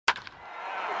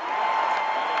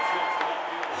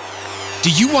Do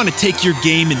you want to take your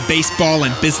game in baseball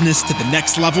and business to the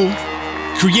next level?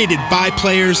 Created by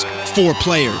players, for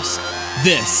players.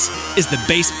 This is the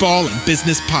Baseball and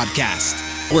Business Podcast,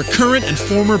 where current and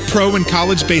former pro and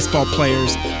college baseball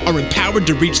players are empowered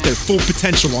to reach their full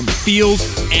potential on the field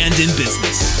and in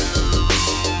business.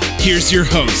 Here's your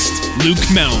host, Luke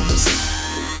Melms.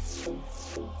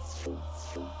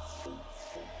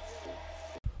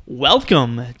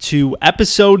 Welcome to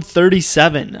episode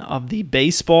 37 of the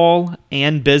Baseball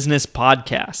and Business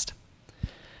Podcast.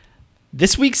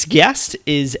 This week's guest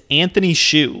is Anthony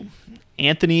Shew.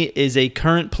 Anthony is a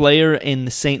current player in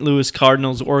the St. Louis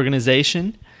Cardinals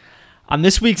organization. On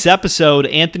this week's episode,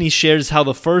 Anthony shares how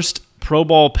the first pro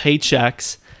ball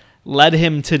paychecks led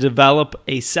him to develop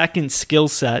a second skill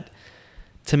set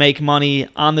to make money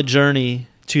on the journey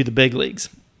to the big leagues.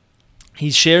 He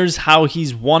shares how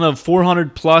he's one of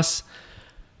 400 plus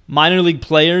minor league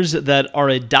players that are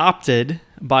adopted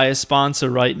by a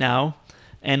sponsor right now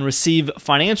and receive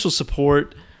financial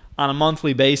support on a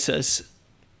monthly basis.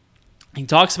 He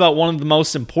talks about one of the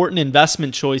most important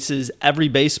investment choices every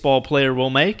baseball player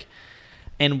will make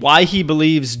and why he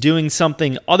believes doing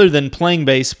something other than playing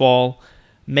baseball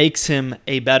makes him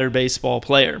a better baseball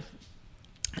player.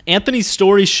 Anthony's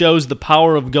story shows the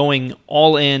power of going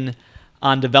all in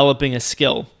on developing a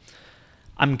skill.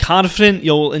 I'm confident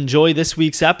you'll enjoy this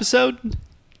week's episode.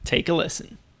 Take a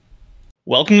listen.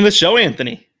 Welcome to the show,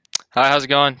 Anthony. Hi, how's it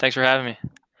going? Thanks for having me.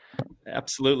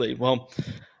 Absolutely. Well,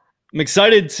 I'm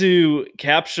excited to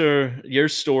capture your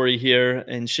story here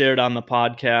and share it on the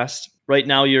podcast. Right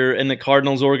now, you're in the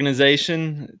Cardinals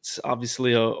organization. It's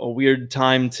obviously a weird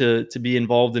time to be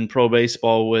involved in pro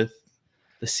baseball with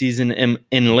the season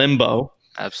in limbo.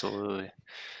 Absolutely.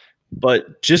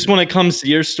 But just when it comes to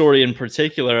your story in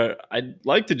particular, I'd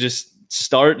like to just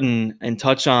start and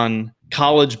touch on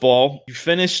college ball. You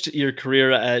finished your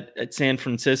career at San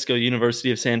Francisco,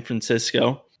 University of San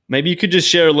Francisco. Maybe you could just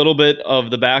share a little bit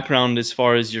of the background as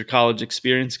far as your college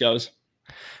experience goes.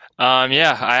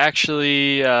 Yeah, I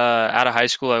actually, out of high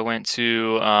school, I went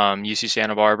to UC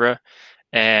Santa Barbara,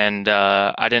 and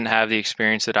I didn't have the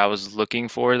experience that I was looking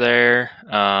for there.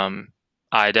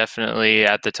 I definitely,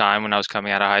 at the time when I was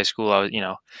coming out of high school,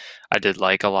 I did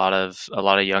like a lot of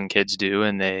young kids do,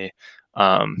 and they,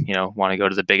 want to go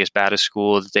to the biggest, baddest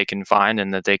school that they can find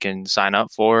and that they can sign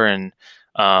up for. And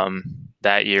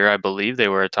that year, I believe they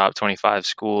were a top 25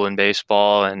 school in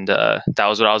baseball, and that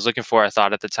was what I was looking for, I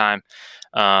thought, at the time.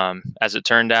 As it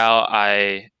turned out,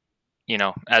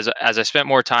 as I spent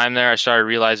more time there, I started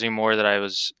realizing more that I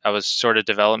was sort of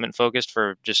development focused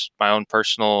for just my own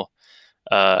personal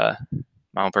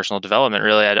development.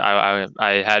 Really,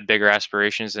 I had bigger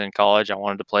aspirations in college. I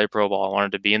wanted to play pro ball. I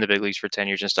wanted to be in the big leagues for 10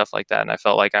 years and stuff like that. And I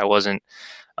felt like I wasn't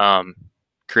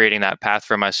creating that path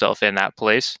for myself in that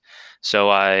place. So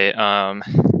I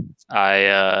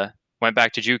went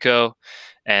back to JUCO,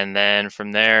 and then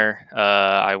from there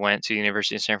I went to the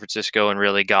University of San Francisco and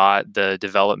really got the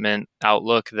development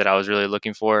outlook that I was really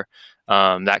looking for.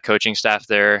 That coaching staff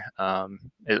there,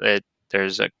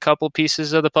 there's a couple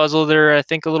pieces of the puzzle that are, I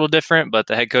think, a little different, but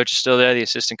the head coach is still there, the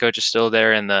assistant coach is still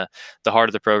there, and the heart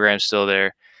of the program is still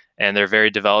there. And they're very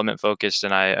development focused,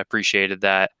 and I appreciated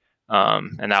that.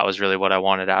 And that was really what I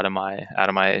wanted out of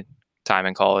my time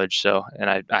in college. So,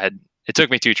 and it took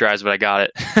me 2 tries, but I got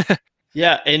it.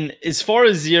 Yeah, and as far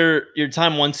as your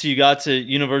time once you got to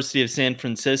University of San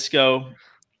Francisco,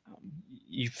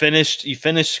 you finished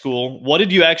school. What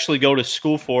did you actually go to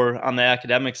school for on the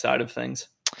academic side of things?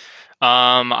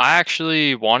 I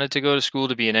actually wanted to go to school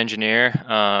to be an engineer.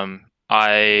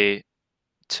 I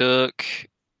took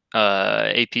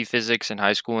AP physics in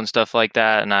high school and stuff like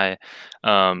that, and I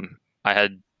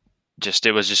had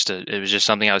it was just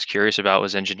something I was curious about,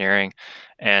 was engineering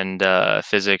and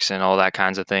physics and all that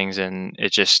kinds of things, and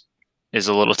it just is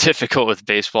a little difficult with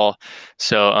baseball.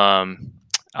 So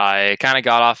I kind of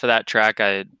got off of that track.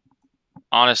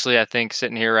 Honestly, I think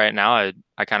sitting here right now,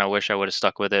 I kind of wish I would have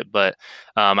stuck with it, but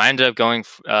I ended up going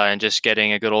and just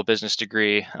getting a good old business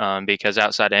degree because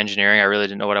outside of engineering, I really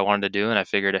didn't know what I wanted to do, and I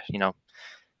figured,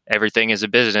 everything is a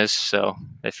business. So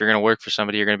if you're going to work for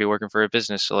somebody, you're going to be working for a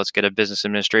business. So let's get a business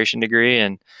administration degree,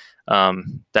 and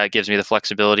that gives me the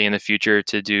flexibility in the future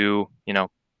to do,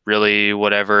 really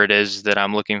whatever it is that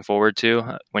I'm looking forward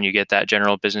to. When you get that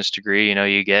general business degree,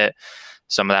 you get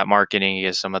some of that marketing, you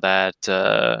get some of that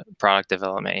product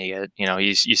development,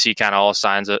 you see kind of all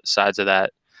sides of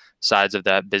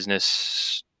that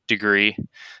business degree.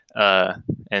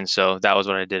 And so that was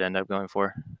what I did end up going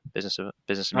for, business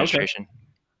administration. Okay.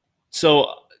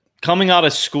 So coming out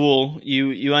of school,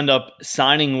 you end up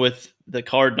signing with the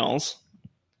Cardinals.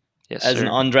 Yes, as an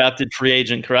sir. undrafted free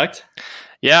agent, correct?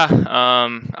 Yeah.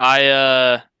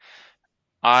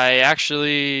 I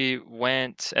actually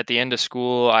went at the end of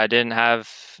school. I didn't have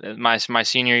my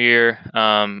senior year.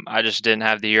 I just didn't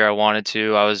have the year I wanted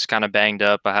to. I was kind of banged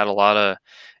up. I had a lot of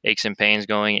aches and pains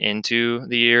going into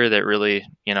the year that really,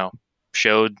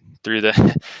 showed through the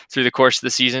through the course of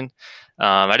the season.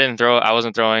 I didn't throw. I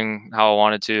wasn't throwing how I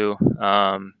wanted to.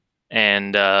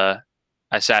 And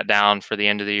I sat down for the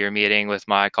end of the year meeting with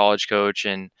my college coach,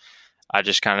 and I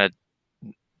just kind of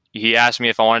he asked me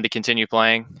if I wanted to continue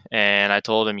playing, and I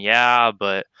told him, yeah,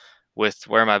 but with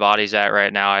where my body's at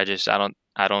right now,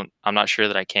 I'm not sure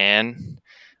that I can.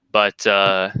 But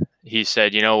he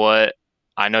said, you know what?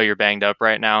 I know you're banged up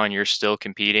right now and you're still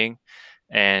competing.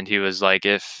 And he was like,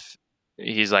 I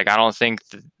don't think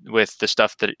with the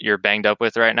stuff that you're banged up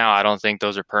with right now, I don't think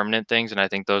those are permanent things. And I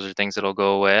think those are things that'll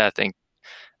go away. I think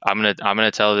I'm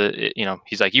gonna tell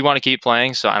he's like, you want to keep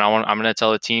playing, so I'm gonna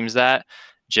tell the teams that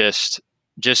just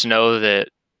just know that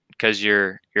because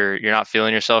you're not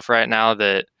feeling yourself right now,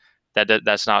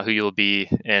 that's not who you'll be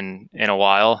in a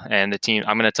while. And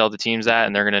I'm gonna tell the teams that,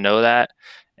 and they're gonna know that.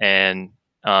 And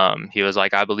he was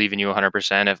like, I believe in you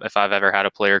 100%. If I've ever had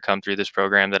a player come through this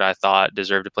program that I thought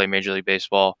deserved to play Major League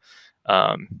Baseball,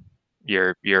 um,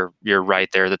 you're right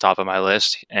there at the top of my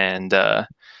list. And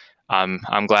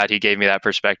I'm glad he gave me that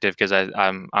perspective, because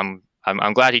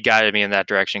I'm glad he guided me in that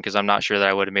direction, because I'm not sure that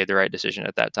I would have made the right decision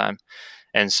at that time.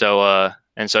 And so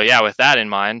yeah, with that in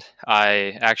mind,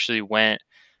 I actually went.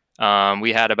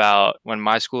 We had about when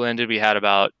my school ended, we had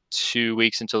about 2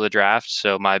 weeks until the draft.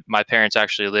 So my parents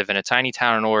actually live in a tiny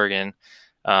town in Oregon,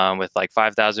 with like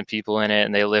 5,000 people in it,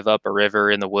 and they live up a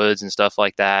river in the woods and stuff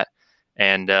like that.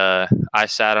 And I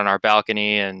sat on our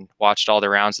balcony and watched all the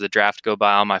rounds of the draft go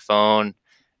by on my phone,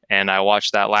 and I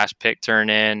watched that last pick turn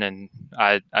in, and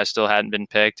I still hadn't been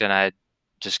picked, and I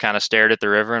just kind of stared at the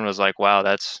river and was like, wow,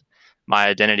 that's my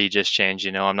identity just changed.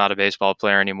 I'm not a baseball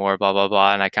player anymore, blah, blah,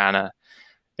 blah. And I kind of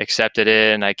accepted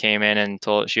it. And I came in and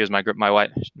told, she was my wife,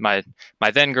 my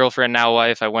then girlfriend, now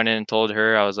wife. I went in and told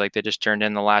her, I was like, they just turned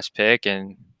in the last pick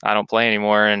and I don't play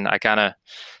anymore. And it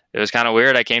was kind of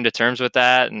weird. I came to terms with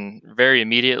that and very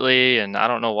immediately. And I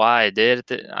don't know why I did.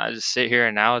 I just sit here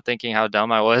and now thinking how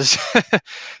dumb I was.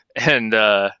 And,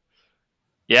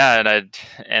 yeah,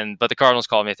 but the Cardinals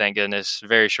called me, thank goodness,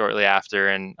 very shortly after,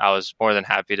 and I was more than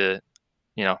happy to,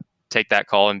 take that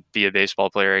call and be a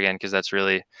baseball player again, because that's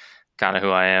really kind of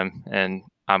who I am, and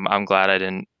I'm glad I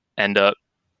didn't end up,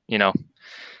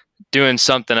 doing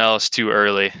something else too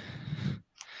early.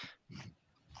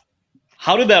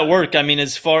 How did that work? I mean,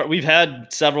 we've had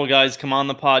several guys come on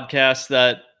the podcast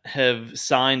that have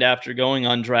signed after going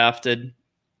undrafted.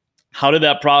 How did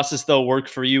that process though work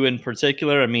for you in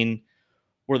particular? I mean,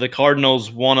 were the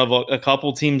Cardinals one of a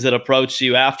couple teams that approached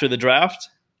you after the draft?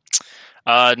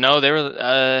 No, they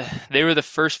were the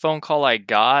first phone call I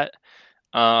got.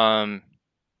 And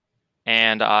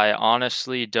I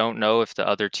honestly don't know if the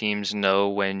other teams know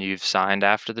when you've signed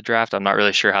after the draft. I'm not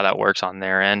really sure how that works on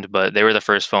their end, but they were the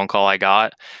first phone call I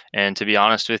got. And to be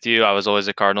honest with you, I was always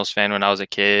a Cardinals fan when I was a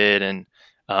kid, and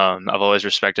I've always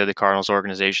respected the Cardinals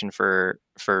organization for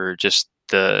just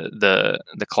the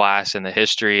class and the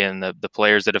history and the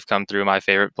players that have come through. My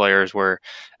favorite players were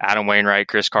Adam Wainwright,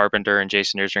 Chris Carpenter, and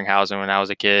Jason Nerdringhausen when I was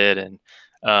a kid, and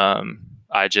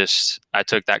I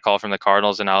took that call from the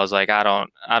Cardinals, and I was like, I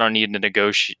don't need to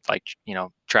negotiate,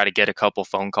 try to get a couple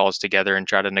phone calls together and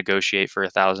try to negotiate for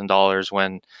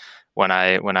 $1,000 when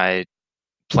I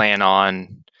plan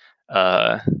on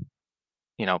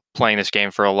playing this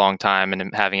game for a long time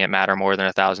and having it matter more than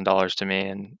 $1,000 to me,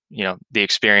 and the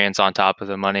experience on top of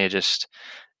the money,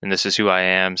 and this is who I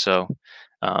am. So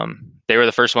they were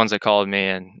the first ones that called me,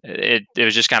 and it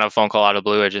was just kind of a phone call out of the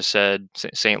blue. It just said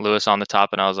St. Louis on the top,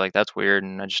 and I was like, that's weird,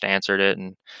 and I just answered it,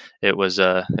 and it was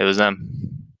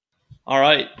them. All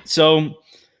right. So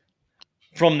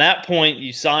from that point,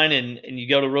 you sign and you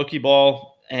go to rookie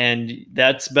ball, and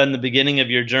that's been the beginning of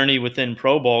your journey within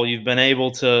pro ball. You've been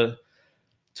able to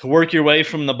work your way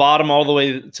from the bottom all the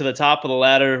way to the top of the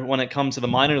ladder when it comes to the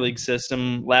minor league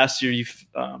system. Last year,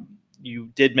 you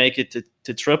did make it to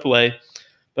AAA.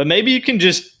 But maybe you can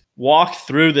just walk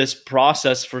through this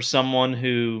process for someone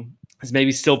who is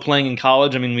maybe still playing in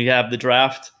college. I mean, we have the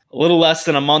draft a little less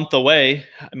than a month away.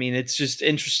 I mean, it's just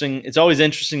interesting. It's always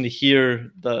interesting to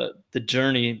hear the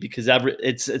journey, because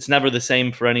it's never the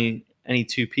same for any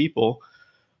two people.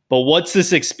 But what's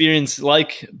this experience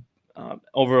like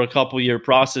over a couple-year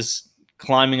process,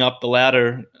 climbing up the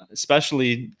ladder,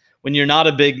 especially when you're not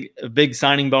a big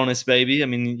signing bonus baby? I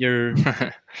mean,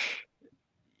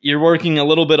 you're working a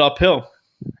little bit uphill.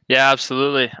 Yeah,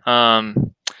 absolutely.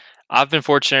 I've been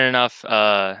fortunate enough.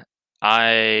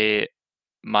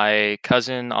 My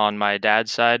cousin on my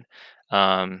dad's side,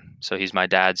 so he's my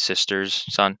dad's sister's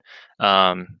son.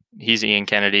 He's Ian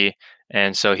Kennedy,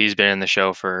 and so he's been in the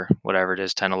show for whatever it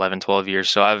is, 10, 11, 12 years.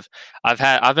 So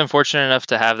I've been fortunate enough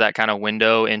to have that kind of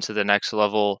window into the next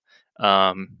level,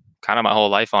 kind of my whole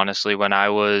life, honestly. When I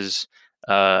was,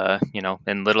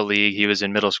 in little league, he was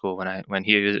in middle school. When I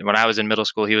was in middle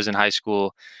school, he was in high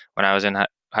school. When I was in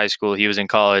high school, he was in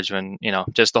college. When,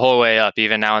 just the whole way up,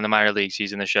 even now in the minor leagues,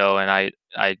 he's in the show, and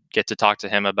I get to talk to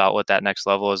him about what that next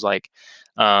level is like.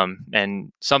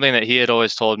 And something that he had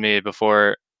always told me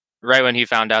before, right when he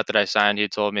found out that I signed, he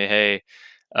told me, "Hey,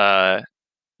 uh,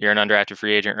 you're an undrafted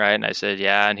free agent, right?" And I said,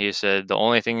 "Yeah." And he said, "The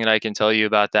only thing that I can tell you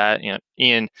about that,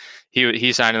 Ian,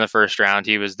 he signed in the first round.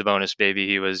 He was the bonus baby.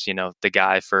 He was, the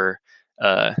guy for,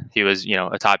 he was,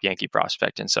 a top Yankee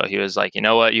prospect." And so he was like, "You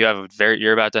know what?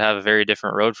 You're about to have a very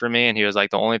different road for me." And he was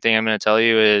like, "The only thing I'm going to tell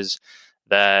you is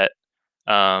that,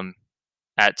 um,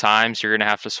 at times you're going to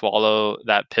have to swallow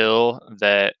that pill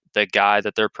that the guy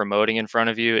that they're promoting in front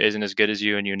of you isn't as good as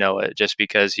you, and you know it, just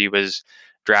because he was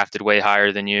drafted way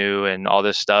higher than you and all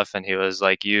this stuff." And he was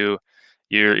like, you're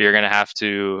going to have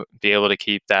to be able to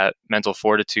keep that mental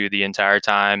fortitude the entire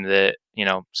time that,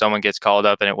 someone gets called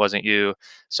up and it wasn't you,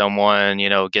 someone,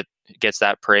 gets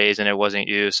that praise and it wasn't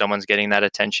you, someone's getting that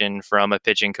attention from a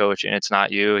pitching coach and it's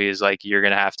not you. He's like, you're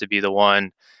going to have to be the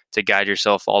one to guide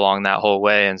yourself along that whole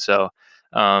way. And so,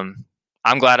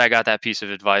 I'm glad I got that piece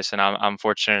of advice, and I'm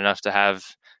fortunate enough to have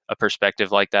a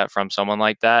perspective like that from someone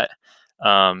like that.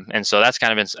 And so that's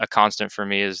kind of been a constant for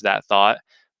me, is that thought.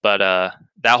 But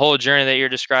that whole journey that you're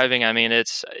describing, I mean,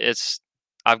 it's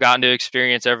I've gotten to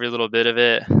experience every little bit of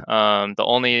it. The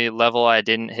only level I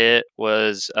didn't hit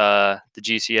was the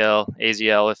GCL,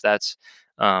 AZL, if that's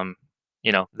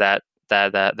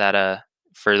that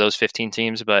for those 15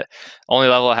 teams. But only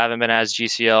level I haven't been as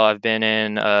GCL. I've been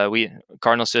in we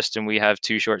Cardinal system. We have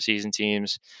 2 short season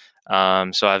teams.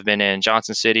 So I've been in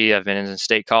Johnson City, I've been in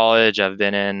State College, I've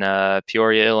been in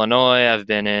Peoria, Illinois, I've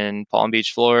been in Palm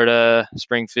Beach, Florida,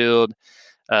 Springfield,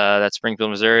 that's Springfield,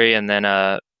 Missouri, and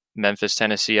then Memphis,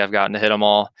 Tennessee. I've gotten to hit them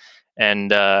all.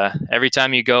 And every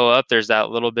time you go up, there's that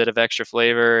little bit of extra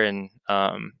flavor, and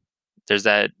there's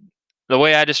that. The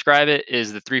way I describe it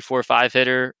is the 3-4-5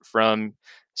 hitter from.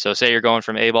 So say you're going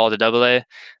from A ball to Double A,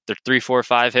 the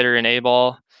 3-4-5 hitter in A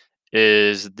ball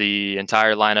is the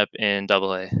entire lineup in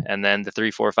Double A, and then the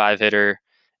 3-4-5 hitter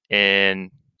in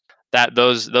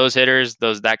those hitters,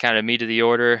 that kind of meat of the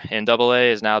order in Double A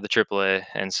is now the Triple A.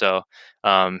 And so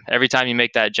every time you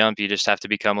make that jump, you just have to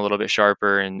become a little bit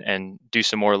sharper and do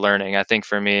some more learning. I think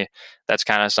for me, that's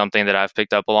kind of something that I've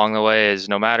picked up along the way, is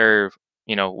no matter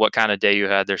what kind of day you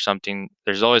had, there's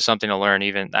always something to learn.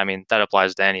 Even, I mean, that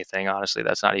applies to anything, honestly.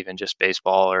 That's not even just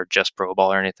baseball or just pro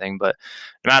ball or anything, but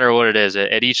no matter what it is,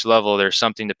 at each level, there's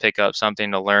something to pick up,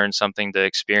 something to learn, something to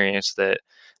experience that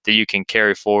you can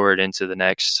carry forward into the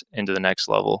next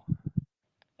level.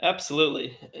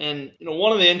 Absolutely. And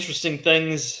one of the interesting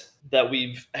things that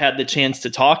we've had the chance to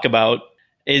talk about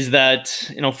is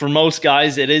that, for most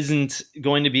guys, it isn't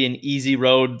going to be an easy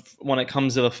road when it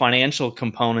comes to the financial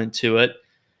component to it.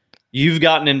 You've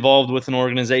gotten involved with an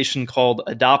organization called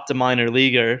Adopt a Minor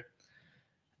Leaguer,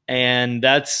 and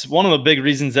that's one of the big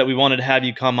reasons that we wanted to have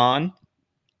you come on,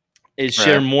 is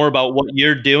share more about what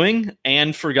you're doing,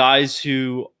 and for guys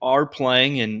who are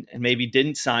playing and maybe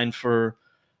didn't sign for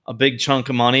a big chunk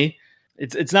of money.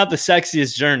 It's not the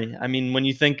sexiest journey. I mean, when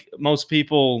you think, most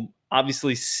people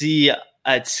obviously see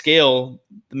at scale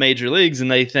the major leagues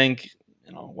and they think,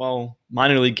 well,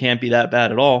 minor league can't be that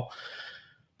bad at all.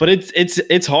 But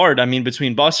it's hard. I mean,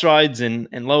 between bus rides and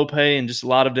low pay and just a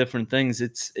lot of different things,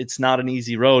 it's not an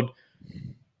easy road.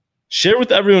 Share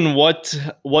with everyone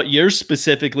what you're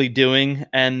specifically doing,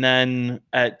 and then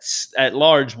at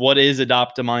large, what is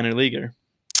Adopt a Minor Leaguer?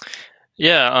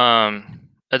 Yeah,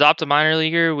 Adopt a Minor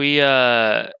Leaguer. We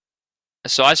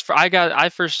so I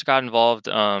first got involved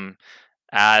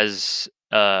as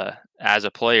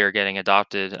a player getting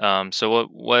adopted. So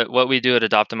what we do at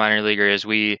Adopt a Minor Leaguer is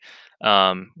we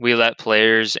let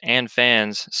players and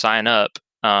fans sign up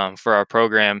for our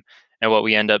program, and what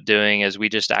we end up doing is we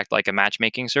just act like a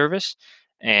matchmaking service,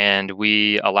 and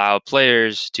we allow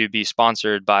players to be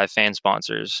sponsored by fan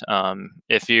sponsors.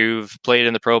 If you've played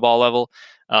in the pro ball level,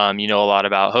 you know a lot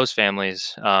about host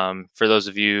families. For those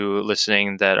of you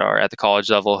listening that are at the college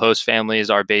level, host families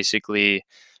are basically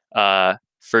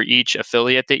for each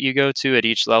affiliate that you go to at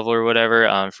each level or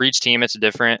whatever. For each team, it's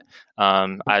different.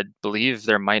 I believe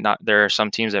there are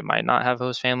some teams that might not have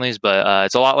host families, but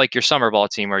it's a lot like your summer ball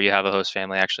team where you have a host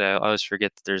family. Actually, I always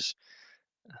forget that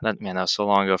That was so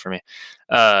long ago for me.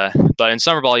 But in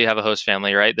summer ball, you have a host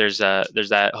family, right? There's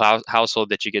that household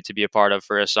that you get to be a part of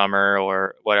for a summer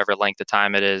or whatever length of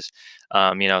time it is.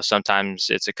 Sometimes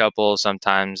it's a couple,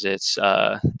 sometimes it's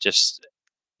just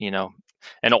you know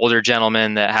an older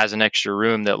gentleman that has an extra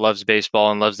room that loves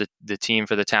baseball and loves the team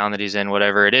for the town that he's in,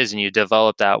 whatever it is, and you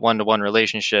develop that one-to-one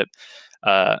relationship.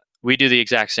 We do the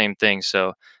exact same thing.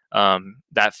 So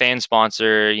that fan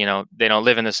sponsor, they don't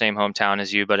live in the same hometown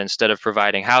as you, but instead of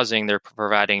providing housing, they're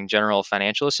providing general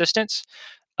financial assistance.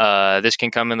 This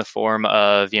can come in the form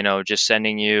of, just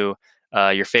sending you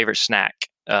your favorite snack,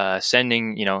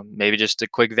 sending, maybe just a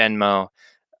quick Venmo.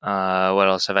 What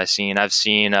else have I seen? I've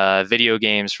seen video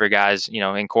games for guys,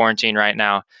 in quarantine right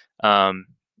now.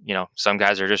 Some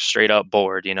guys are just straight up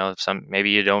bored.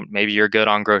 Maybe you're good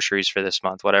on groceries for this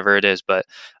month, whatever it is. But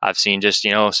I've seen just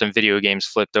some video games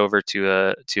flipped over to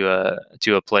a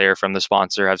player from the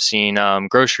sponsor. I've seen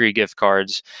grocery gift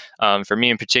cards. For me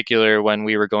in particular, when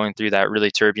we were going through that really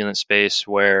turbulent space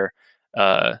where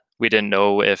we didn't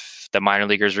know if the minor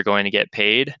leaguers were going to get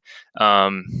paid.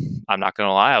 I'm not going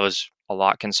to lie, I was a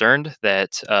lot concerned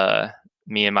that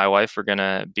me and my wife were going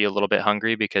to be a little bit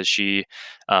hungry because she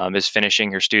is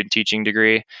finishing her student teaching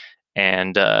degree,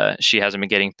 and she hasn't been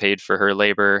getting paid for her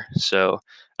labor. So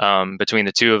between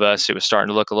the two of us, it was starting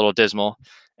to look a little dismal.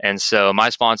 And so my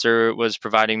sponsor was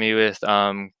providing me with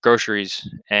groceries,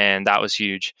 and that was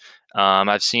huge.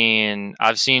 I've seen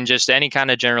just any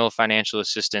kind of general financial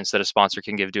assistance that a sponsor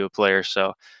can give to a player.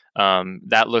 So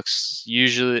that looks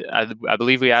usually, I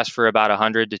believe we ask for about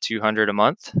 $100 to $200 a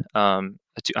month,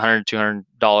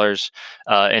 $200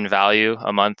 in value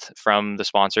a month from the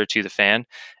sponsor to the fan,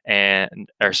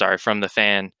 from the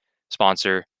fan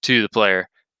sponsor to the player.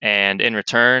 And in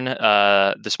return,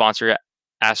 the sponsor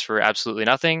asks for absolutely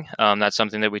nothing. That's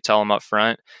something that we tell them up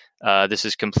front. This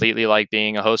is completely like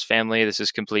being a host family. This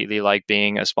is completely like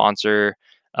being a sponsor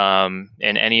in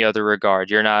any other regard.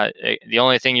 The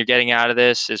only thing you're getting out of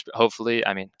this is hopefully,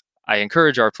 I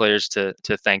encourage our players to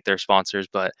thank their sponsors,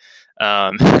 but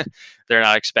they're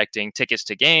not expecting tickets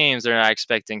to games. They're not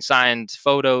expecting signed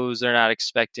photos. They're not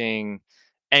expecting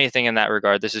anything in that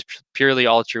regard. This is purely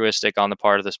altruistic on the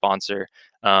part of the sponsor.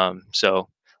 So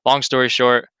long story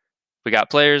short, we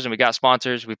got players and we got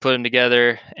sponsors. We put them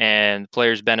together, and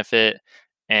players benefit.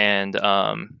 And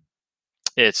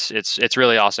it's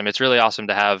really awesome. It's really awesome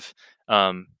to have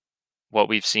what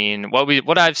I've seen.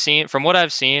 From what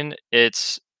I've seen,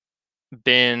 it's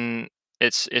been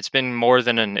more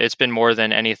than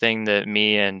anything that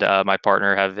me and my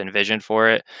partner have envisioned for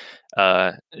it.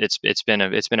 It's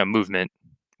been a movement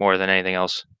more than anything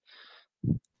else.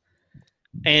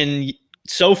 And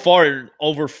so far,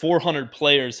 over 400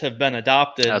 players have been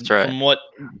adopted. That's right. From what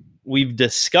we've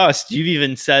discussed, you've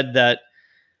even said that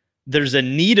there's a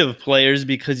need of players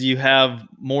because you have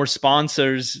more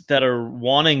sponsors that are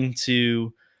wanting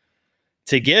to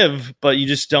give, but you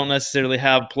just don't necessarily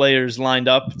have players lined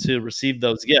up to receive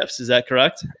those gifts. Is that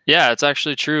correct? Yeah, it's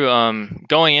actually true.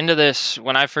 Going into this,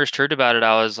 when I first heard about it,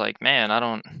 I was like, man, I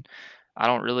don't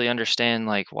really understand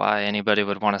like why anybody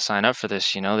would want to sign up for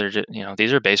this. They're just,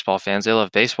 these are baseball fans. They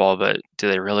love baseball, but do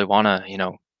they really want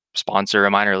to, sponsor a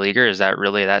minor leaguer? Is that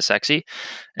really that sexy?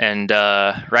 And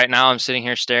right now I'm sitting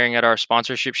here staring at our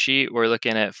sponsorship sheet. We're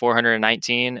looking at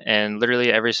 419, and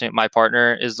literally my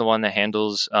partner is the one that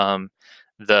handles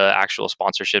the actual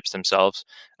sponsorships themselves.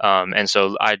 And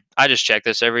so I just check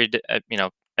this every day,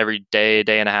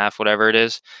 day and a half, whatever it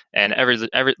is. And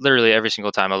literally every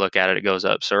single time I look at it, it goes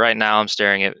up. So right now I'm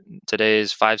staring at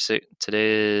today's the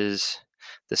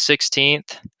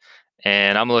 16th,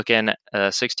 and I'm looking at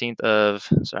 16th of,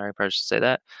 sorry, I should say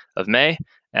that, of May.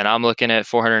 And I'm looking at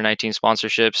 419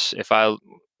 sponsorships. If I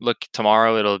look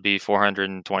tomorrow, it'll be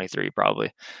 423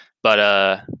 probably.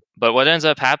 But what ends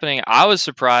up happening, I was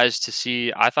surprised to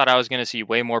see. I thought I was going to see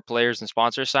way more players and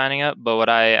sponsors signing up, but what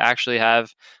I actually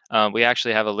have, we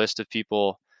actually have a list of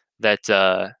people that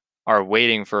are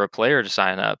waiting for a player to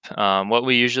sign up. What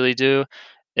we usually do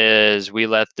is we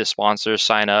let the sponsors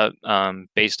sign up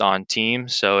based on team.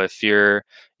 So if you're,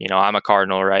 I'm a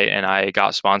Cardinal, right, and I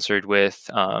got sponsored with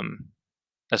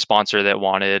a sponsor that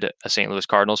wanted a St. Louis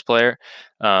Cardinals player,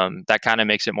 that kind of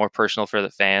makes it more personal for the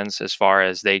fans as far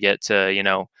as they get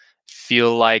to,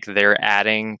 feel like they're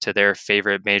adding to their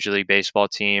favorite Major League Baseball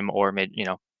team or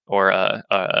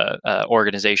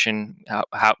organization,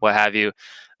 what have you.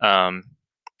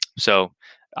 So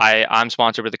I'm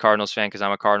sponsored with the Cardinals fan because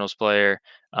I'm a Cardinals player.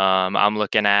 I'm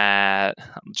looking at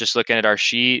our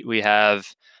sheet. We have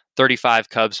 35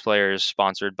 Cubs players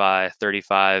sponsored by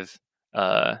 35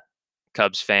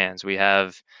 Cubs fans. We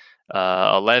have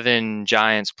 11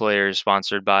 Giants players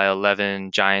sponsored by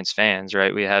 11 Giants fans,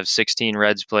 right? We have 16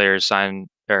 Reds players signed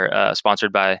or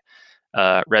sponsored by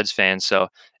Reds fans. So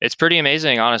it's pretty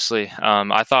amazing, honestly.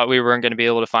 I thought we weren't going to be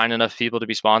able to find enough people to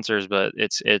be sponsors, but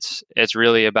it's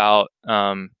really about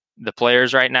the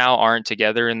players right now aren't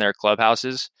together in their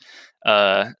clubhouses.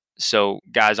 So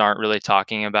guys aren't really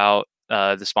talking about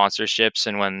the sponsorships,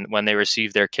 and when they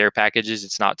receive their care packages,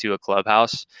 it's not to a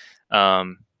clubhouse.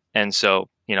 And so,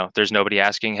 there's nobody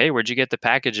asking, hey, where'd you get the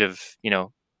package of,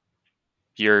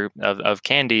 of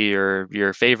candy or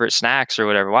your favorite snacks or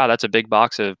whatever? Wow, that's a big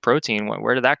box of protein.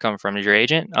 Where did that come from? Is your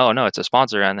agent? Oh no, it's a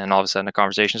sponsor. And then all of a sudden the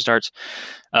conversation starts.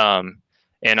 In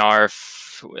the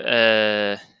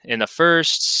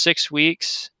first 6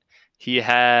 weeks,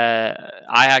 I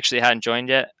actually hadn't joined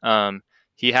yet.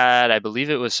 He had, I believe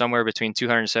it was somewhere between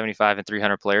 275 and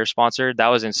 300 players sponsored. That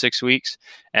was in 6 weeks.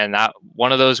 And that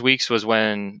one of those weeks was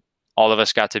when all of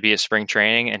us got to be at spring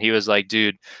training. And he was like,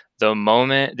 dude, the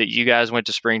moment that you guys went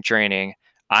to spring training,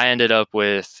 I ended up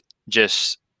with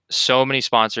just so many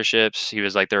sponsorships. He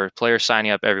was like, there were players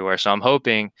signing up everywhere. So I'm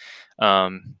hoping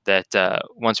that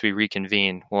once we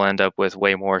reconvene, we'll end up with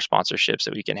way more sponsorships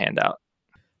that we can hand out.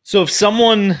 So if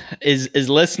someone is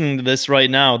listening to this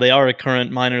right now, they are a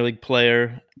current minor league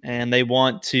player and they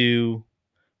want to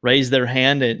raise their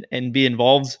hand and be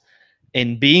involved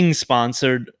in being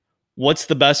sponsored, what's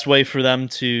the best way for them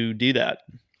to do that?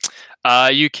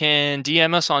 You can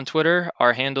DM us on Twitter.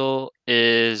 Our handle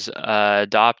is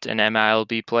adopt an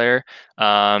MILB player.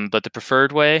 But the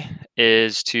preferred way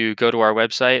is to go to our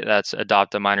website. That's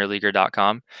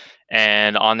adoptaminorleaguer.com.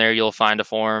 And on there, you'll find a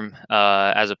form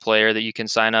as a player that you can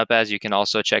sign up as. You can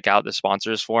also check out the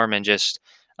sponsors form and just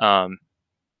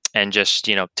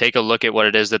take a look at what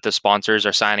it is that the sponsors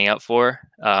are signing up for.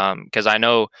 Because I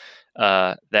know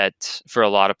that for a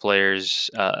lot of players,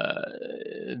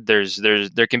 there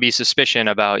can be suspicion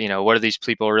about what are these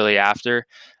people really after.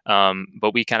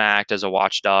 But we kind of act as a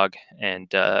watchdog, and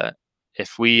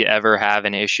if we ever have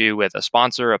an issue with a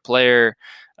sponsor, a player,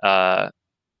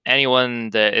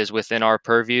 anyone that is within our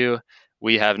purview,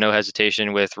 we have no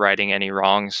hesitation with righting any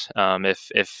wrongs.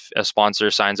 If a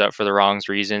sponsor signs up for the wrong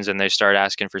reasons and they start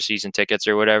asking for season tickets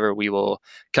or whatever, we will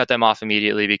cut them off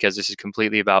immediately, because this is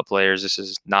completely about players. This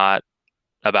is not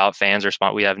about fans or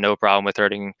sponsors. We have no problem with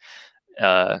hurting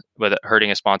a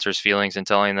sponsor's feelings and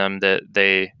telling them that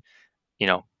they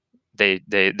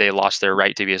lost their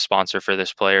right to be a sponsor for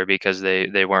this player because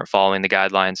they weren't following the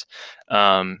guidelines.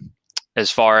 As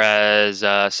far as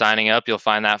signing up, you'll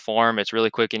find that form. It's really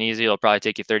quick and easy. It'll probably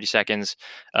take you 30 seconds.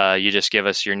 You just give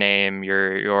us your name,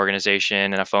 your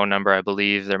organization, and a phone number. I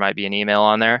believe there might be an email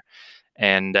on there,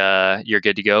 and you're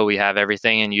good to go. We have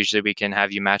everything, and usually we can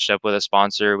have you matched up with a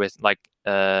sponsor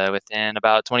within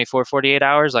about 24, 48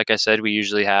 hours. Like I said, we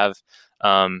usually have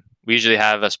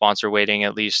a sponsor waiting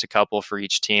at least a couple for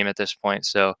each team at this point.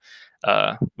 So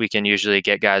we can usually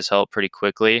get guys help pretty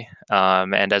quickly.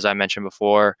 And as I mentioned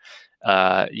before,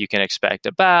 you can expect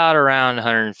about around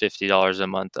 $150 a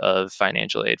month of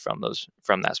financial aid from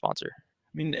that sponsor.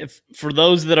 I mean, if for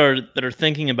those that are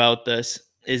thinking about this,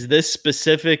 is this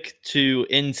specific to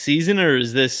in season or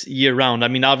is this year round? I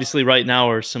mean, obviously right now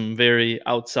are some very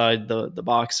outside the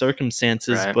box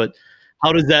circumstances, right, but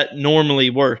how does that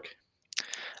normally work?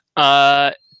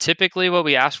 Typically what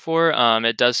we ask for,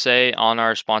 it does say on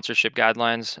our sponsorship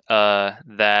guidelines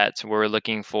that we're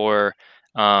looking for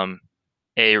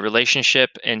a relationship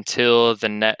until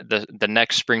the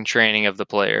next spring training of the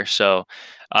player. So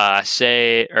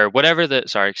whatever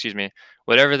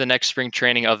the next spring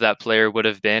training of that player would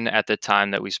have been at the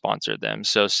time that we sponsored them.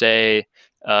 So say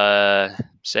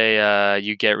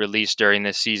you get released during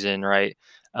this season, right?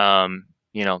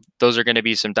 Those are going to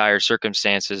be some dire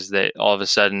circumstances that all of a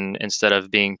sudden, instead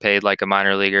of being paid like a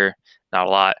minor leaguer, not a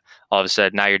lot, all of a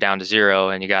sudden now you're down to zero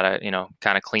and you got to,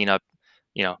 kind of clean up,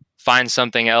 find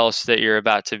something else that you're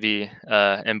about to be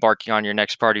embarking on your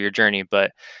next part of your journey.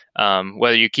 But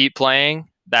whether you keep playing,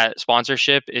 that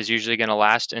sponsorship is usually going to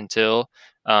last until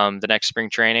the next spring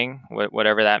training,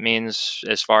 whatever that means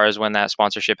as far as when that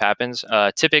sponsorship happens.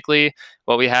 Typically,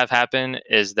 what we have happen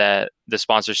is that the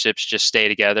sponsorships just stay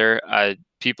together.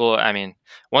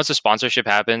 Once the sponsorship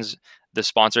happens, the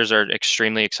sponsors are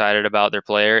extremely excited about their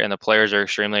player, and the players are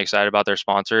extremely excited about their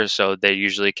sponsors. So they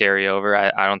usually carry over.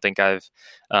 I don't think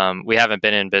we haven't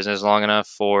been in business long enough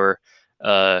for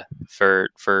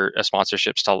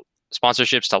sponsorships to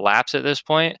lapse at this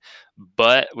point,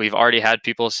 but we've already had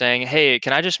people saying, hey,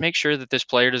 can I just make sure that this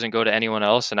player doesn't go to anyone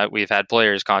else? And we've had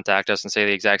players contact us and say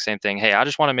the exact same thing. Hey, I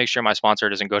just want to make sure my sponsor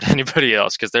doesn't go to anybody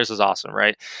else because theirs is awesome,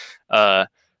 right?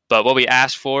 But what we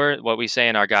ask for, what we say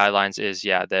in our guidelines is,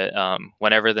 that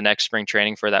whenever the next spring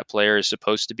training for that player is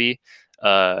supposed to be,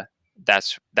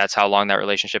 that's how long that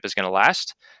relationship is going to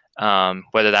last.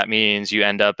 Whether that means you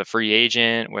end up a free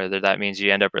agent, whether that means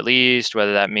you end up released,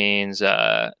 whether that means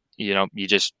you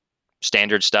just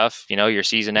standard stuff. Your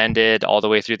season ended all the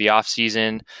way through the off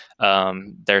season.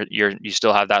 You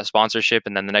still have that sponsorship,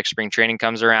 and then the next spring training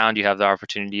comes around, you have the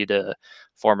opportunity to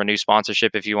form a new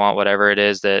sponsorship if you want, whatever it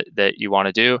is that you want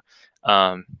to do.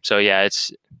 So yeah,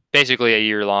 it's basically a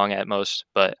year long at most,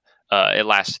 but it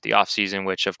lasts the off season,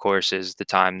 which of course is the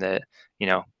time that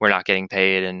we're not getting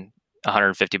paid, and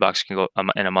 $150 can go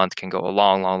in a month can go a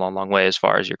long way as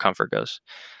far as your comfort goes.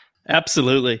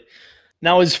 Absolutely.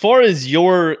 Now, as far as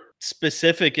your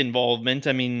specific involvement,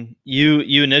 I mean,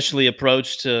 you initially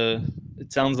approached to,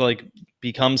 it sounds like,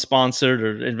 become sponsored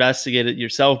or investigate it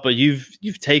yourself, but you've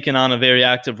taken on a very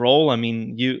active role. I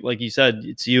mean, like you said,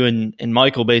 it's you and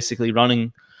Michael basically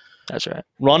running. That's right.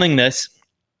 Running this.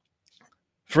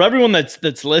 For everyone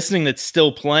that's listening, that's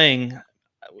still playing,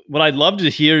 what I'd love to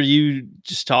hear you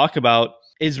just talk about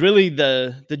is really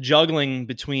the juggling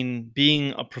between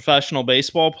being a professional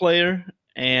baseball player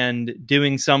and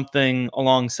doing something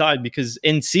alongside, because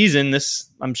in season,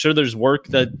 I'm sure there's work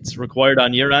that's required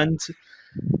on your end,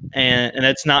 and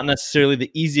it's not necessarily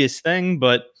the easiest thing.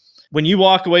 But when you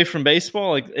walk away from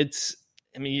baseball, like it's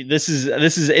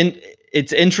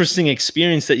interesting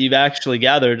experience that you've actually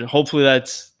gathered. Hopefully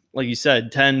that's, like you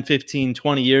said, 10, 15,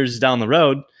 20 years down the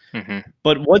road. Mm-hmm.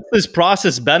 But what's this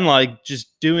process been like,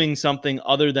 just doing something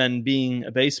other than being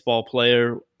a baseball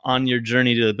player on your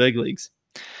journey to the big leagues?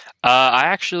 I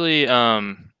actually,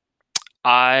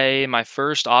 my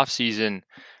first off season,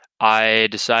 I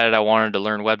decided I wanted to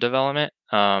learn web development.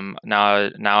 Now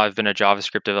I've been a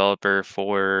JavaScript developer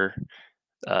for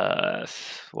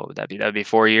what would that be? That'd be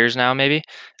 4 years now, maybe.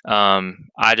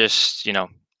 I just,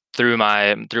 through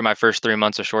my first 3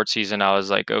 months of short season, I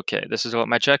was like, okay, this is what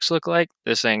my checks look like.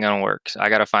 This ain't gonna work. So I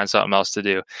got to find something else to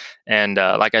do. And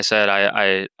like I said,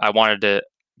 I wanted to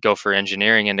go for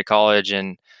engineering into college,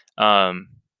 and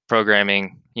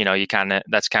programming.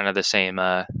 That's kind of the same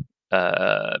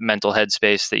mental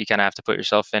headspace that you kind of have to put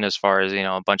yourself in, as far as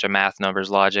a bunch of math, numbers,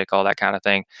 logic, all that kind of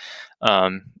thing.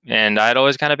 And I'd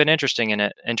always kind of been interested in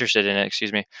it,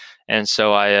 excuse me. And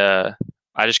so I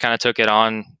just kind of took it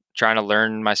on, trying to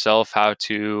learn myself how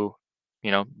to,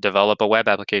 develop a web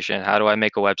application. How do I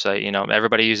make a website?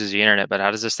 Everybody uses the internet, but how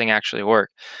does this thing actually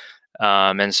work?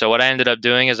 And so what I ended up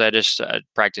doing is I just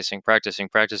practicing,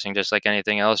 just like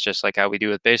anything else, just like how we do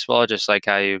with baseball, just like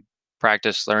how you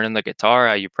practice learning the guitar,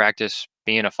 how you practice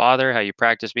being a father, how you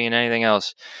practice being anything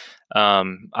else.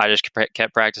 I just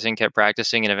kept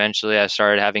practicing, and eventually I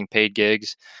started having paid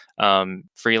gigs,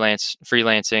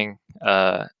 freelancing,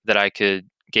 that I could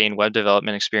gain web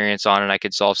development experience on, and I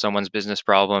could solve someone's business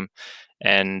problem.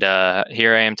 And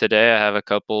here I am today. I have a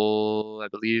couple, I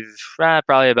believe,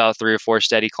 probably about 3 or 4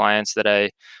 steady clients that I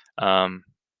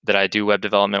do web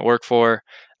development work for,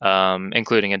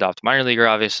 including Adopt Minor Leaguer.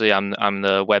 Obviously, I'm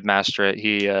the webmaster.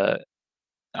 He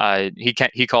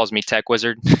calls me Tech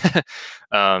Wizard.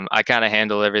 I kind of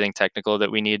handle everything technical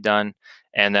that we need done,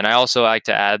 and then I also like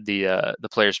to add the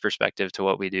player's perspective to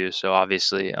what we do. So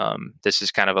obviously, this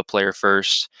is kind of a player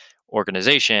first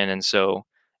organization, and so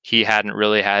he hadn't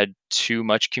really had too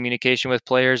much communication with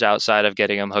players outside of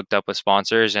getting them hooked up with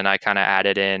sponsors, and I kind of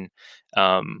added in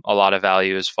a lot of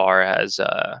value as far as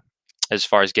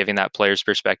giving that player's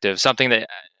perspective. Something that,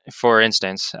 for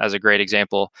instance, as a great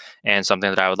example, and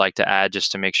something that I would like to add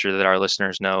just to make sure that our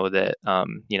listeners know that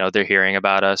they're hearing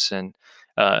about us, and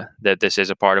that this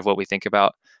is a part of what we think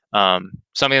about.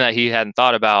 Something that he hadn't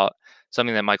thought about,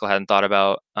 something that Michael hadn't thought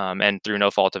about, and through no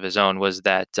fault of his own, was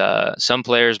that some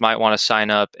players might want to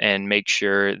sign up and make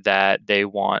sure that they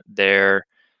want their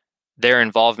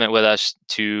involvement with us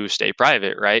to stay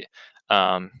private, right?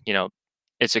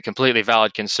 It's a completely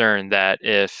valid concern that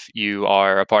if you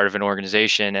are a part of an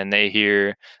organization and they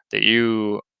hear that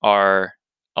you are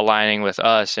aligning with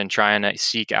us and trying to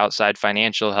seek outside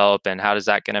financial help, and how does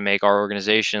that going to make our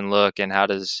organization look, and what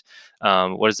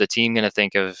is the team going to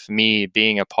think of me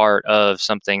being a part of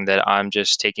something that I'm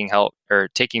just taking help or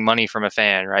taking money from a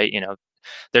fan, right?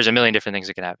 There's a million different things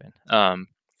that can happen.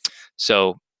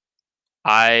 So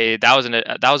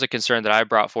that was a concern that I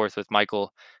brought forth with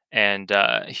Michael, and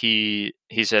he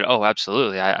said, "Oh,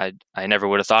 absolutely. I never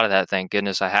would have thought of that. Thank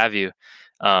goodness I have you."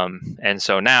 And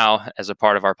so now, as a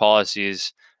part of our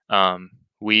policies,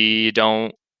 we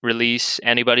don't release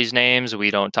anybody's names. We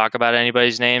don't talk about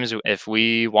anybody's names. If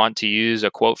we want to use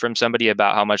a quote from somebody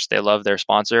about how much they love their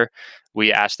sponsor,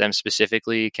 we ask them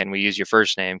specifically, can we use your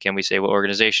first name? Can we say what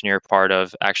organization you're a part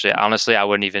of? Actually, honestly, I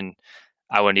wouldn't even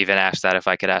ask that if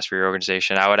I could ask for your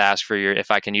organization. I would ask for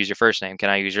if I can use your first name. Can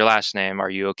I use your last name? Are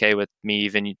you okay with me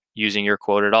even using your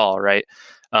quote at all? Right.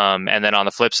 And then on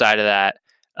the flip side of that,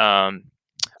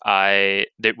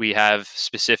 that we have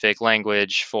specific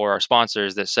language for our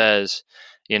sponsors that says,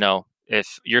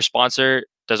 if your sponsor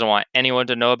doesn't want anyone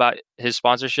to know about his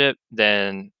sponsorship,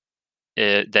 then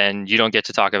you don't get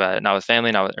to talk about it. Not with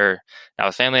family, not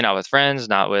with friends,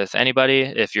 not with anybody.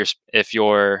 If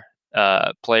your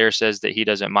player says that he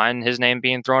doesn't mind his name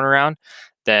being thrown around,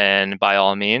 then by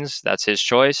all means, that's his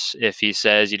choice. If he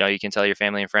says, you can tell your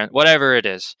family and friends, whatever it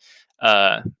is,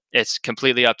 it's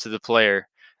completely up to the player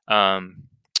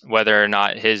whether or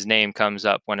not his name comes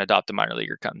up when Adopt a Minor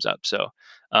Leaguer comes up. So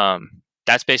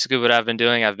that's basically what I've been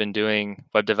doing. I've been doing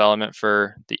web development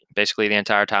for basically the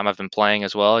entire time I've been playing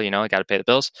as well. I got to pay the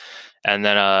bills. And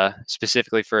then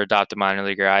specifically for Adopt a Minor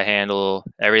Leaguer, I handle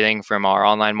everything from our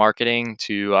online marketing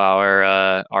to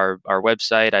our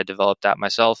website. I developed that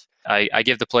myself. I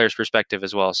give the player's perspective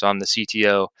as well. So I'm the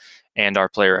CTO and our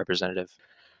player representative.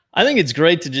 I think it's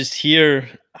great to just hear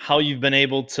how you've been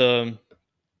able to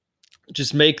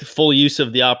just make full use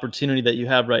of the opportunity that you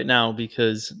have right now,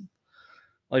 because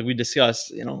like we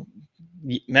discussed,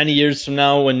 many years from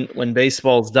now when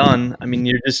baseball's done, I mean,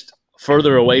 you're just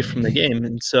further away from the game.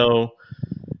 And so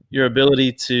your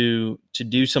ability to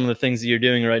do some of the things that you're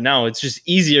doing right now, it's just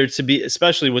easier to be,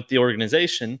 especially with the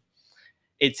organization,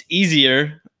 it's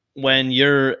easier when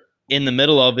you're in the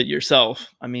middle of it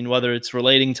yourself. I mean, whether it's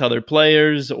relating to other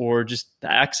players or just the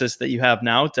access that you have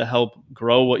now to help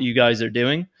grow what you guys are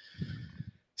doing.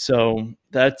 So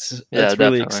that's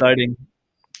really exciting.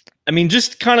 I mean,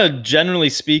 just kind of generally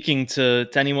speaking to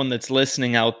anyone that's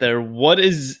listening out there, what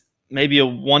is maybe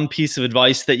one piece of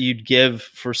advice that you'd give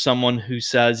for someone who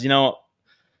says,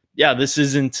 this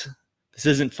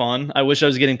isn't fun. I wish I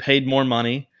was getting paid more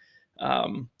money.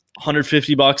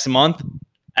 $150 a month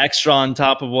extra on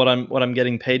top of what I'm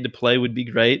getting paid to play would be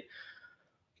great.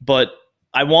 But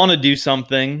I want to do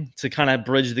something to kind of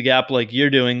bridge the gap like you're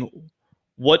doing.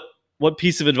 What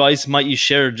piece of advice might you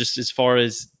share just as far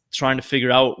as trying to figure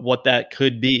out what that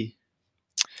could be?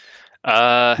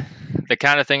 The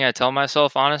kind of thing I tell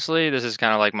myself, honestly, this is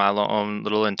kind of like my own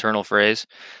little internal phrase,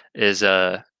 is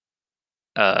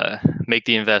make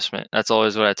the investment. That's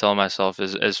always what I tell myself,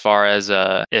 is as far as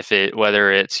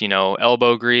whether it's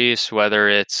elbow grease, whether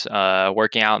it's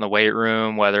working out in the weight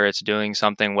room, whether it's doing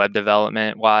something web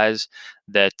development wise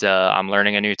that I'm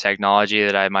learning a new technology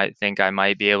that I might think I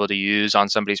might be able to use on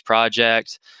somebody's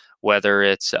project, whether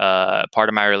it's part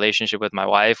of my relationship with my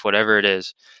wife, whatever it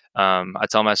is. I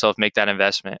tell myself, make that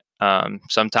investment.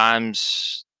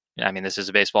 Sometimes, I mean, this is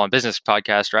a baseball and business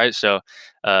podcast, right? So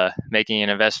making an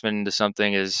investment into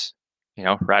something is,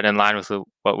 right in line with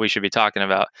what we should be talking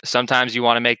about. Sometimes you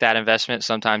want to make that investment.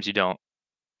 Sometimes you don't.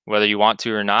 Whether you want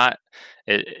to or not,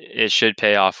 it should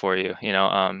pay off for you.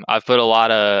 I've put a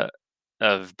lot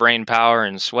of brain power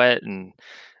and sweat, and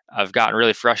I've gotten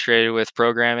really frustrated with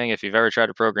programming. If you've ever tried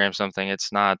to program something,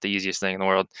 it's not the easiest thing in the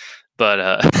world.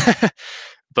 But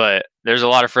but there's a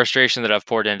lot of frustration that I've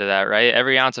poured into that, right?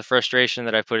 Every ounce of frustration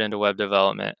that I put into web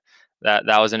development, that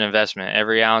was an investment.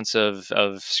 Every ounce of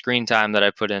screen time that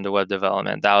I put into web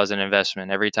development, that was an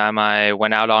investment. Every time I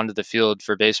went out onto the field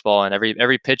for baseball, and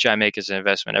every pitch I make is an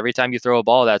investment. Every time you throw a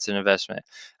ball, that's an investment.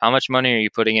 How much money are you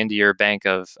putting into your bank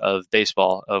of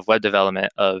baseball, of web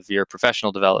development, of your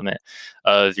professional development,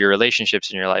 of your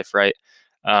relationships in your life, right?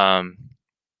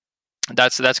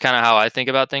 That's kind of how I think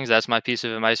about things. That's my piece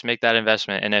of advice: make that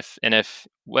investment. And if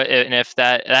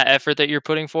that effort that you're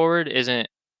putting forward isn't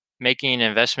making an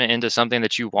investment into something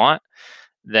that you want,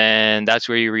 then that's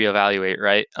where you reevaluate,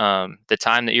 right? The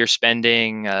time that you're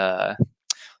spending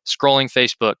scrolling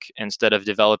Facebook instead of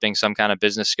developing some kind of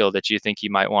business skill that you think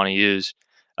you might want to use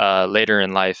later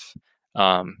in life.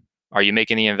 Are you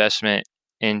making the investment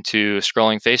into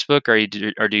scrolling Facebook,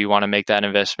 or do you want to make that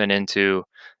investment into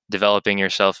developing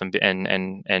yourself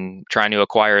and trying to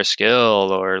acquire a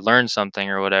skill or learn something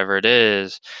or whatever it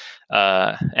is?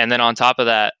 And then on top of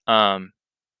that,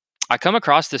 I come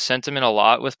across this sentiment a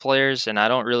lot with players, and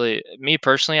me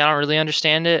personally, I don't really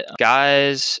understand it.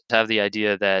 Guys have the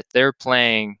idea that they're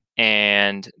playing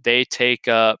and they take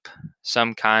up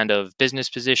some kind of business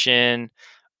position,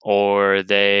 or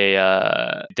they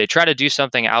try to do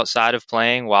something outside of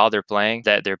playing while they're playing,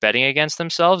 that they're betting against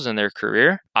themselves and their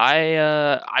career.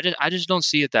 I just don't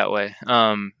see it that way.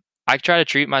 I try to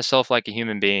treat myself like a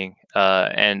human being,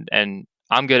 and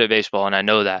I'm good at baseball, and I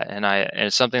know that, and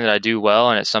it's something that I do well,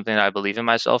 and it's something that I believe in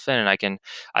myself in, and I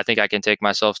think I can take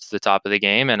myself to the top of the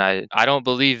game, and I don't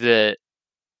believe that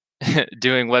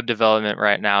doing web development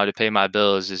right now to pay my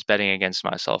bills is betting against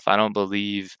myself. I don't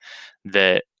believe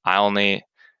that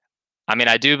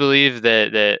I do believe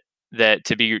that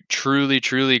to be truly,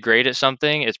 truly great at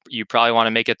something, you probably want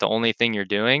to make it the only thing you're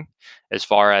doing, as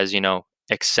far as,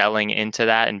 excelling into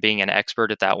that and being an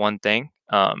expert at that one thing.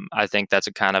 I think that's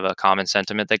a kind of a common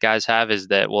sentiment that guys have, is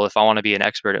that, well, if I want to be an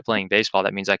expert at playing baseball,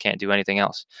 that means I can't do anything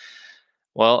else.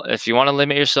 Well, if you want to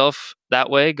limit yourself that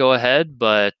way, go ahead.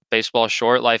 But baseball's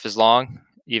short, life is long.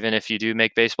 Even if you do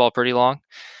make baseball pretty long,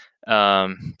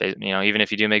 even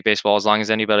if you do make baseball as long as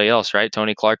anybody else, right?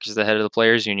 Tony Clark is the head of the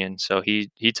players union, so he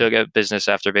took a business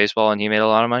after baseball, and he made a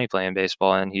lot of money playing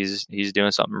baseball, and he's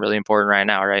doing something really important right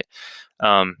now, right?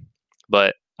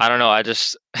 But I don't know. I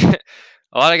just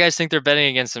a lot of guys think they're betting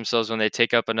against themselves when they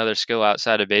take up another skill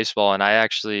outside of baseball, and I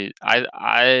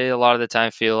a lot of the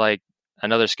time feel like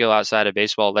another skill outside of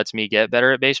baseball lets me get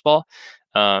better at baseball.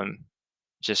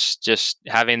 Just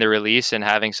having the release and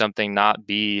having something not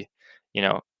be,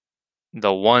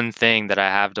 the one thing that I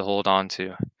have to hold on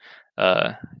to.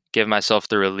 Give myself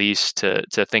the release to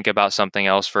think about something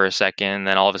else for a second, and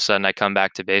then all of a sudden I come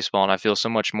back to baseball and I feel so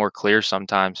much more clear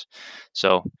sometimes.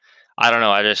 So I don't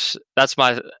know.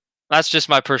 That's just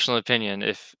my personal opinion.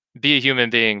 If Be a human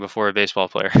being before a baseball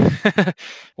player.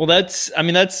 Well, that's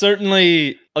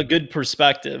certainly a good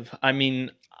perspective. I mean,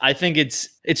 I think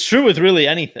it's true with really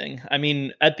anything. I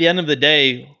mean, at the end of the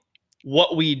day,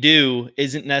 what we do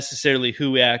isn't necessarily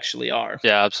who we actually are.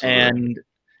 Yeah, absolutely. And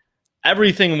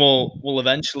everything will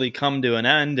eventually come to an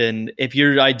end. And if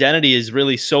your identity is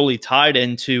really solely tied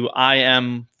into I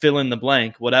am fill in the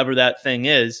blank, whatever that thing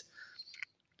is,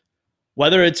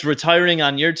 whether it's retiring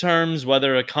on your terms,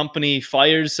 whether a company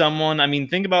fires someone, I mean,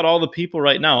 think about all the people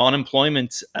right now,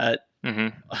 unemployment's at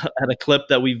a clip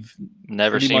that we've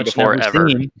never pretty seen much before, never ever.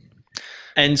 seen.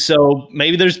 And so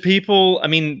maybe there's people, I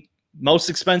mean, most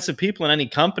expensive people in any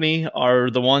company are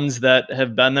the ones that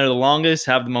have been there the longest,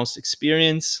 have the most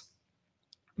experience.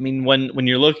 I mean, when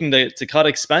you're looking to cut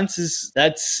expenses,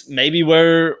 that's maybe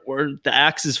where the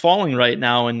axe is falling right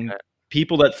now. And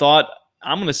people that thought,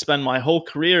 I'm going to spend my whole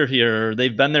career here, or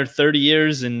they've been there 30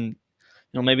 years and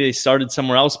maybe they started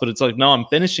somewhere else, but it's like, no, I'm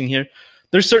finishing here.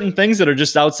 There's certain things that are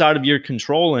just outside of your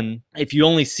control. And if you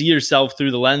only see yourself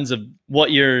through the lens of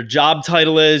what your job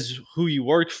title is, who you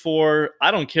work for,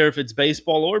 I don't care if it's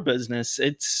baseball or business.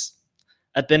 It's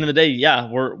at the end of the day, yeah,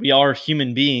 we are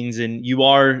human beings, and you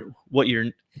are what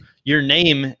your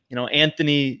name,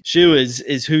 Anthony Shew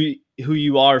is who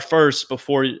you are first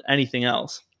before anything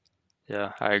else.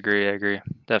 Yeah, I agree.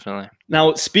 Definitely.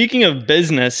 Now, speaking of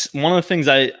business, one of the things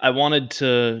I wanted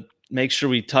to make sure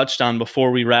we touched on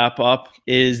before we wrap up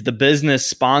is the business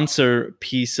sponsor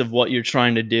piece of what you're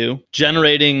trying to do.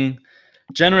 Generating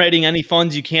any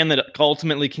funds you can that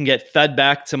ultimately can get fed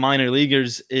back to minor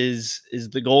leaguers is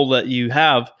the goal that you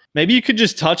have. Maybe you could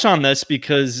just touch on this,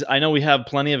 because I know we have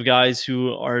plenty of guys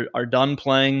who are done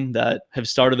playing that have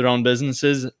started their own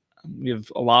businesses. We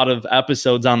have a lot of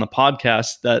episodes on the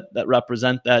podcast that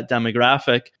represent that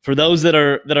demographic. For those that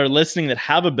are listening that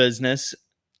have a business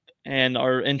and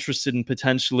are interested in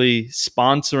potentially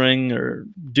sponsoring or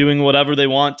doing whatever they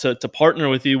want to partner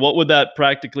with you, what would that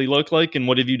practically look like? And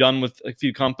what have you done with a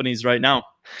few companies right now?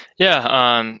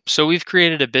 Yeah, so we've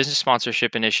created a business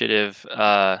sponsorship initiative.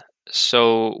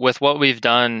 So with what we've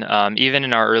done, even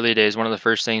in our early days, one of the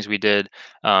first things we did,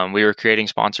 we were creating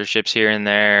sponsorships here and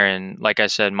there. And like I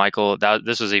said, Michael,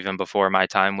 this was even before my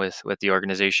time with the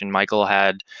organization. Michael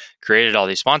had created all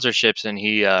these sponsorships, and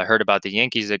he heard about the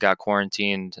Yankees that got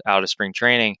quarantined out of spring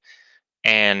training.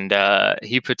 And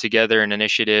he put together an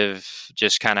initiative,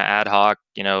 just kind of ad hoc,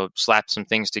 slapped some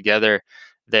things together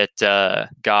that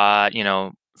got,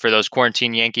 for those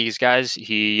quarantine Yankees guys,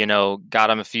 he, got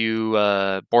them a few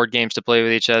board games to play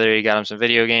with each other. He got them some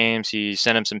video games. He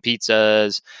sent them some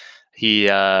pizzas. He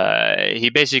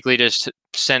basically just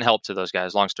sent help to those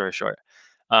guys, long story short.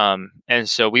 And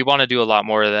so we want to do a lot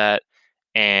more of that.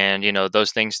 And,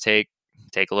 those things take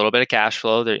a little bit of cash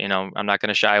flow. That, I'm not going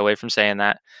to shy away from saying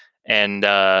that. And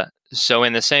so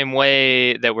in the same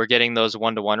way that we're getting those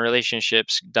one-to-one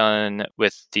relationships done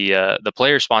with the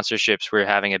player sponsorships, we're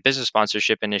having a business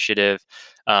sponsorship initiative.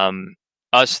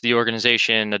 Us, the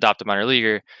organization, Adopt a Minor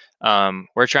Leaguer,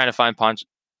 we're trying to find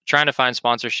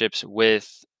sponsorships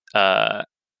with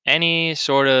any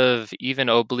sort of even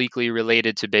obliquely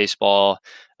related to baseball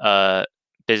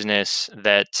business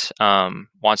that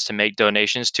wants to make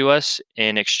donations to us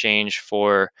in exchange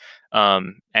for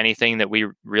anything that we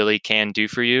really can do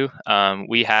for you.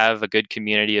 We have a good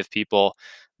community of people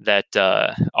that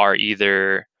are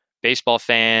either baseball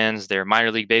fans, they're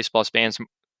minor league baseball fans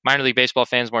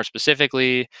more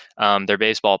specifically, they're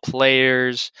baseball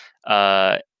players,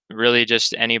 really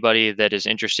just anybody that is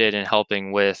interested in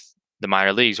helping with the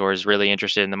minor leagues or is really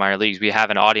interested in the minor leagues. We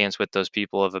have an audience with those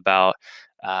people of about,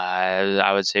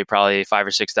 I would say probably 5,000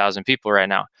 or 6,000 people right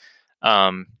now.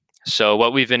 So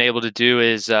what we've been able to do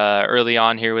is early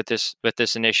on here with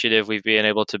this initiative, we've been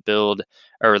able to build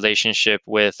a relationship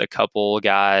with a couple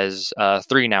guys,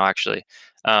 3 now actually,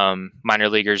 minor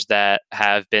leaguers that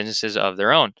have businesses of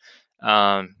their own.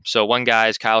 So one guy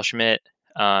is Kyle Schmidt.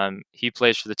 He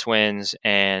plays for the Twins,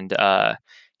 and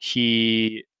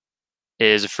he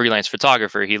is a freelance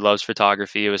photographer. He loves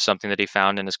photography. It was something that he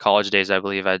found in his college days, I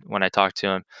believe, when I talked to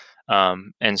him.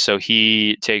 And so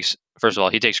he takes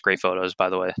great photos, by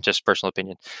the way, just personal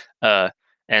opinion.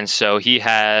 And so he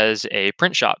has a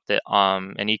print shop, that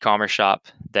an e-commerce shop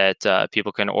that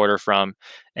people can order from.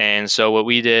 And so what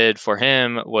we did for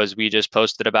him was we just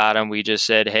posted about him. We just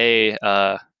said, hey,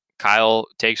 Kyle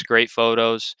takes great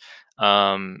photos.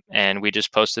 And we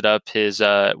just posted up his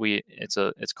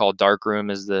it's called Darkroom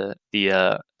is the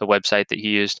website that he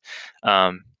used.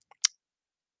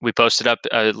 We posted up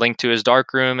a link to his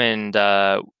Darkroom, and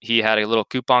he had a little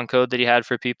coupon code that he had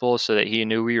for people so that he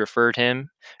knew we referred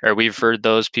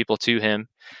those people to him.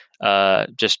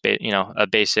 Just a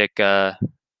basic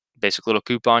little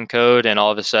coupon code, and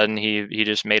all of a sudden he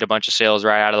just made a bunch of sales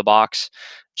right out of the box,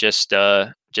 just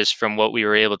from what we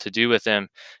were able to do with him.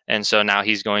 And so now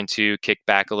he's going to kick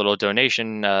back a little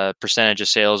donation, percentage of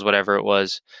sales, whatever it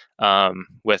was,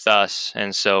 with us.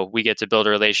 And so we get to build a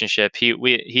relationship.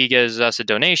 He gives us a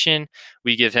donation,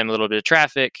 we give him a little bit of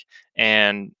traffic,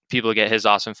 and people get his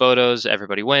awesome photos.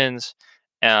 Everybody wins.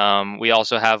 We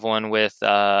also have one with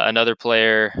another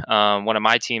player, one of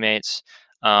my teammates.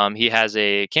 He has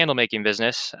a candle making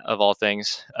business, of all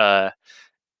things,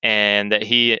 and that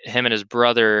him and his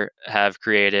brother have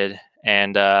created,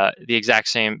 and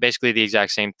basically the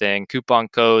exact same thing. Coupon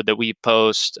code that we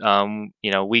post,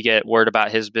 we get word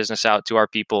about his business out to our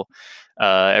people.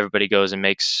 Everybody goes and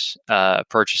makes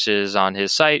purchases on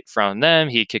his site from them.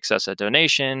 He kicks us a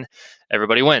donation.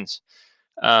 Everybody wins.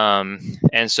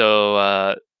 And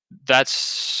so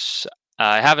that's.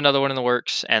 I have another one in the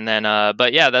works, and then,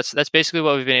 but yeah, that's basically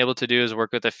what we've been able to do, is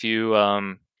work with a few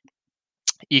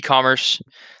e-commerce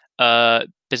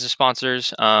business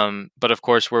sponsors. But of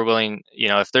course, we're willing,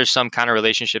 if there's some kind of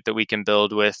relationship that we can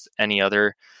build with any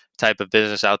other type of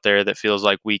business out there that feels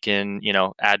like we can,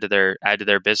 add to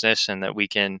their business, and that we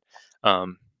can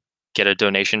get a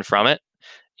donation from it.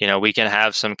 We can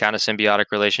have some kind of symbiotic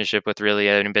relationship with really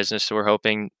any business that we're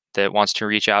hoping that wants to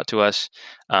reach out to us.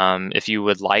 If you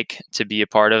would like to be a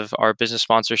part of our business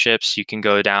sponsorships, you can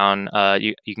go down,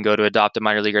 you can go to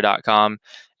adoptaminorleaguer.com.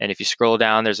 And if you scroll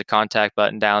down, there's a contact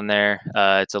button down there.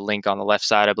 It's a link on the left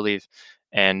side, I believe.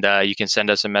 And you can send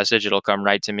us a message. It'll come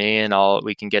right to me, and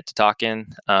we can get to talking.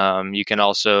 You can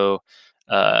also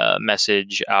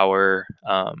message our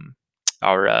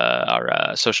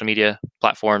social media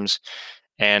platforms.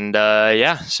 And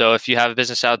so if you have a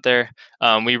business out there,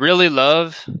 we really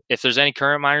love, if there's any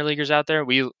current minor leaguers out there,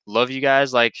 we love you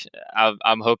guys, like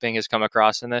I'm hoping has come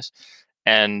across in this.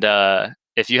 And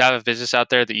if you have a business out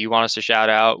there that you want us to shout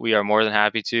out, we are more than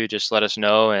happy to. Just let us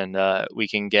know, and we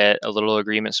can get a little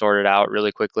agreement sorted out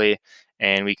really quickly,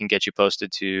 and we can get you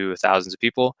posted to thousands of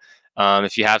people.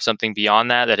 If you have something beyond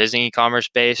that isn't e-commerce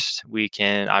based,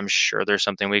 I'm sure there's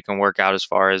something we can work out as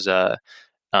far as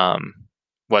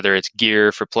whether it's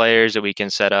gear for players that we can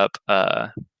set up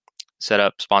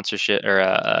sponsorship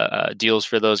or deals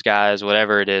for those guys,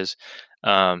 whatever it is.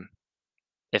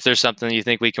 If there's something you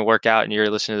think we can work out and you're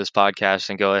listening to this podcast,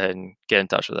 then go ahead and get in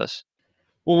touch with us.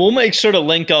 Well, we'll make sure to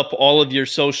link up all of your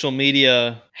social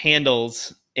media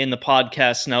handles in the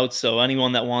podcast notes. So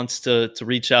anyone that wants to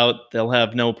reach out, they'll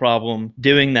have no problem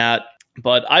doing that.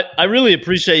 But I really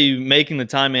appreciate you making the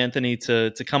time, Anthony,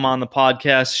 to come on the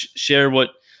podcast, share what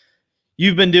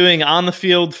you've been doing on the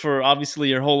field for obviously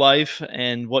your whole life,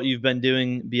 and what you've been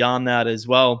doing beyond that as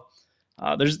well.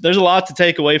 There's a lot to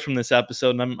take away from this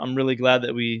episode, and I'm really glad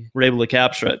that we were able to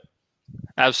capture it.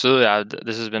 Absolutely.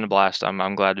 This has been a blast.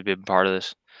 I'm glad to be a part of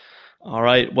this. All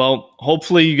right. Well,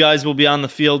 hopefully you guys will be on the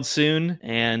field soon,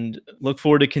 and look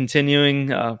forward to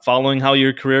continuing following how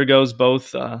your career goes,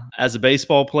 both as a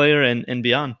baseball player and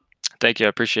beyond. Thank you. I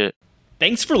appreciate it.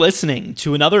 Thanks for listening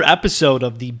to another episode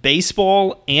of the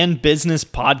Baseball and Business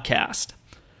Podcast.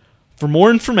 For more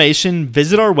information,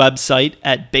 visit our website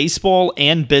at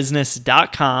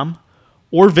baseballandbusiness.com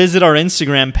or visit our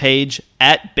Instagram page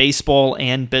at Baseball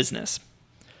and Business.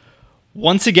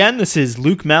 Once again, this is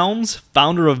Luke Melms,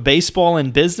 founder of Baseball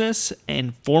and Business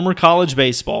and former college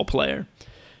baseball player.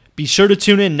 Be sure to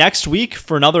tune in next week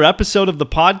for another episode of the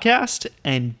podcast,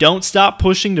 and don't stop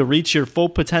pushing to reach your full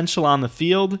potential on the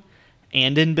field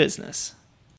and in business.